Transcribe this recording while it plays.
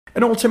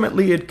And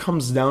ultimately, it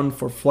comes down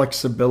for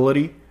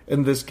flexibility.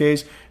 In this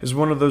case, is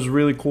one of those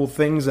really cool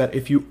things that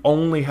if you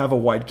only have a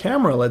wide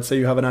camera, let's say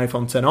you have an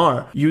iPhone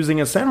XR, using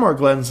a Sandmarc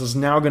lens is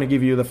now going to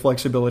give you the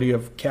flexibility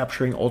of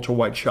capturing ultra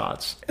wide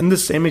shots. And the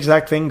same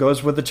exact thing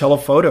goes with the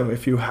telephoto.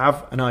 If you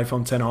have an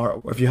iPhone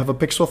XR, or if you have a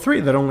Pixel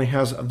 3 that only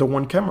has the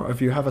one camera,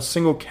 if you have a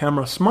single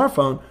camera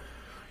smartphone,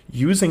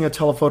 using a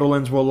telephoto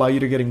lens will allow you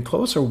to get in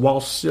closer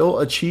while still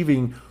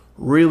achieving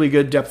really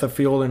good depth of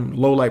field and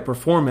low light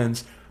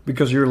performance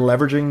because you're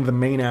leveraging the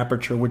main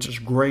aperture, which is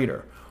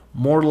greater.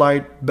 More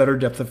light, better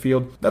depth of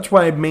field. That's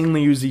why I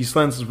mainly use these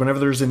lenses. Whenever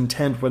there's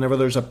intent, whenever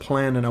there's a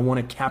plan and I want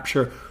to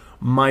capture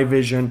my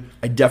vision,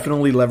 I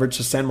definitely leverage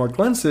the Sandmarc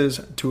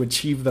lenses to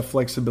achieve the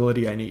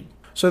flexibility I need.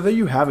 So there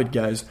you have it,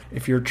 guys.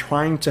 If you're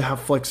trying to have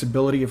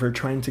flexibility, if you're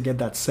trying to get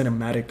that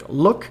cinematic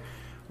look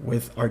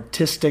with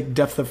artistic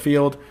depth of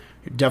field,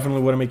 you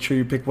definitely want to make sure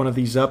you pick one of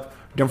these up.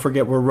 Don't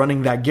forget, we're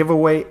running that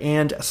giveaway,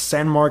 and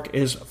Sandmarc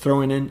is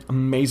throwing in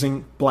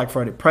amazing Black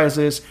Friday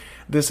prizes.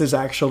 This is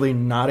actually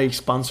not a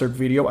sponsored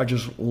video. I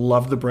just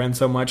love the brand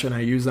so much and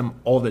I use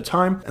them all the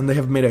time, and they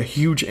have made a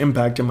huge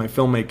impact in my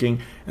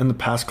filmmaking in the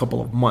past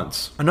couple of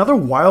months. Another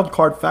wild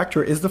card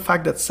factor is the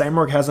fact that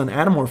Sandmarc has an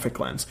anamorphic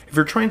lens. If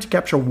you're trying to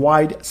capture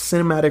wide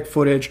cinematic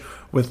footage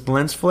with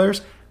lens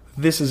flares,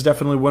 this is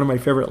definitely one of my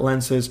favorite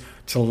lenses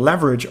to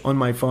leverage on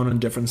my phone in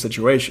different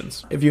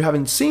situations. If you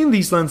haven't seen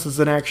these lenses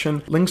in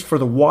action, links for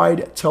the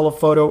wide,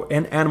 telephoto,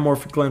 and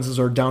anamorphic lenses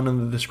are down in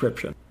the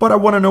description. But I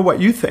want to know what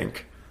you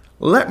think.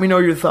 Let me know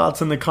your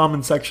thoughts in the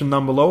comment section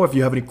down below. If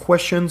you have any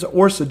questions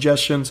or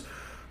suggestions,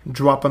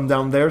 drop them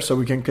down there so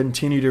we can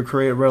continue to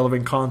create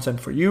relevant content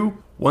for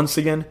you. Once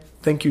again,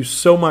 thank you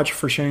so much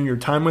for sharing your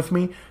time with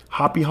me.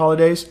 Happy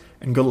holidays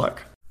and good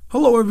luck.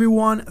 Hello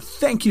everyone,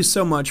 thank you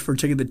so much for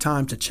taking the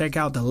time to check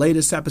out the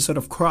latest episode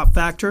of Crop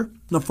Factor.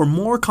 Now for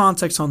more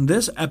context on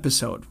this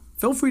episode,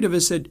 feel free to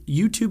visit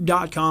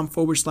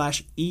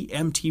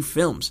youtube.com/EMT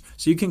Films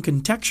so you can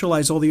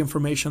contextualize all the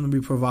information that we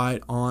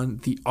provide on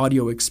the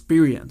audio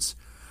experience.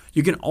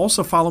 You can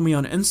also follow me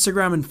on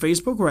Instagram and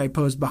Facebook where I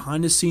post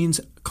behind the scenes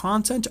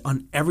content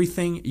on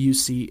everything you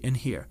see and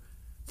hear.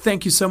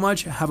 Thank you so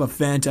much, have a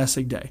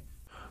fantastic day.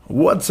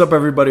 What's up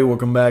everybody,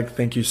 welcome back.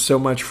 Thank you so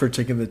much for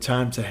taking the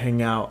time to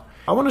hang out.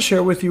 I want to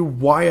share with you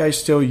why I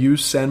still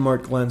use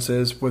Sandmarc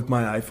lenses with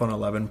my iPhone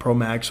 11 Pro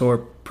Max or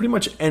pretty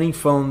much any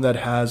phone that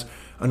has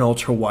an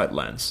ultra wide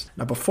lens.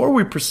 Now before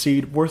we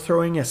proceed, we're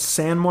throwing a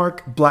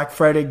Sandmarc Black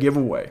Friday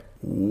giveaway.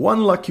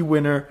 One lucky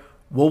winner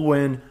will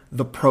win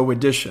the Pro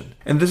Edition.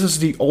 And this is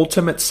the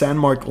ultimate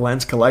Sandmarc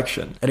lens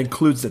collection. It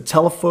includes the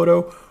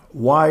telephoto,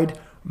 wide,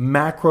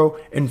 macro,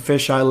 and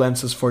fisheye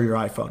lenses for your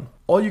iPhone.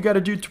 All you got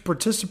to do to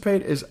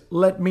participate is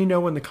let me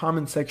know in the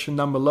comment section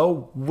down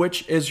below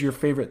which is your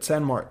favorite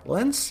Sandmarc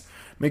lens.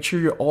 Make sure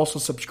you're also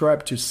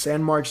subscribed to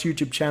Sandmarc's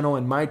YouTube channel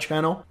and my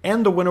channel.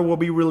 And the winner will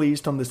be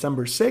released on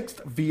December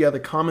 6th via the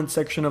comment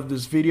section of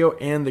this video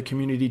and the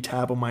community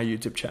tab on my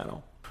YouTube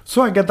channel.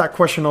 So I get that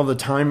question all the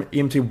time,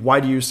 EMT, why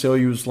do you still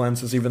use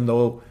lenses even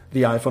though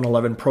the iPhone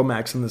 11 Pro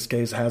Max in this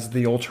case has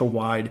the ultra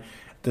wide,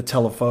 the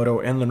telephoto,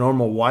 and the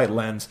normal wide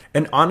lens?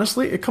 And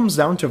honestly, it comes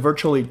down to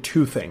virtually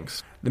two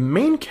things. The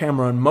main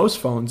camera on most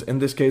phones, in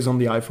this case on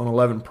the iPhone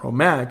 11 Pro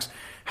Max,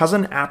 has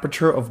an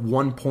aperture of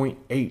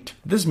 1.8.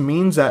 This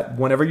means that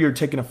whenever you're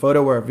taking a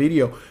photo or a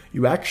video,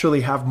 you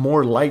actually have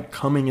more light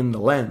coming in the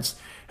lens.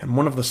 And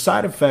one of the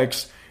side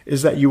effects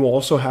is that you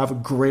also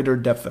have greater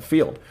depth of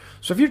field.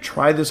 So if you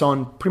try this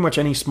on pretty much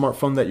any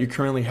smartphone that you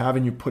currently have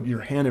and you put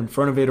your hand in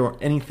front of it or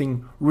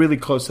anything really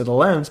close to the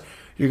lens,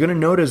 you're going to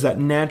notice that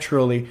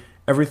naturally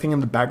everything in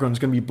the background is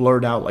going to be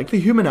blurred out like the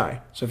human eye.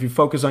 So if you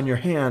focus on your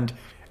hand,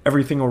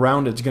 everything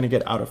around it's going to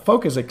get out of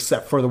focus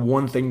except for the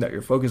one thing that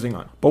you're focusing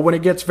on. But when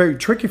it gets very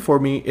tricky for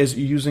me is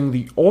using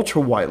the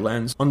ultra wide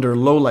lens under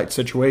low light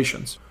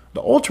situations.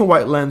 The ultra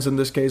wide lens in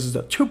this case is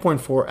a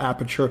 2.4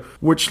 aperture,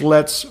 which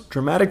lets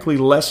dramatically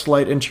less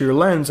light into your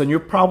lens, and you'll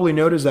probably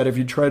notice that if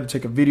you try to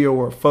take a video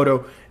or a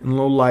photo in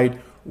low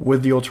light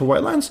with the ultra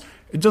wide lens,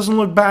 it doesn't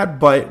look bad,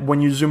 but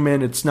when you zoom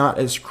in, it's not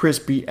as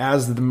crispy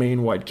as the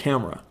main wide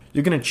camera.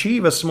 You can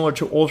achieve a similar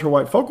to ultra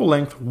wide focal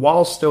length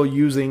while still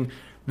using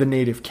the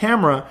native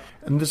camera,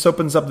 and this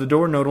opens up the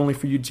door not only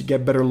for you to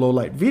get better low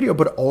light video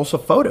but also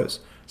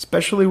photos,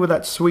 especially with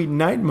that sweet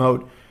night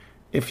mode.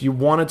 If you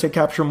wanted to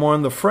capture more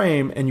in the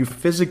frame and you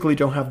physically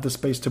don't have the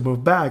space to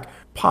move back,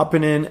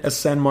 popping in a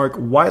Sandmarc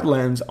wide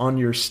lens on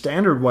your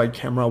standard wide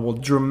camera will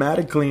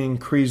dramatically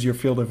increase your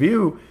field of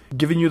view,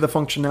 giving you the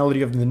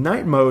functionality of the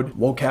night mode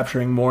while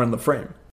capturing more in the frame.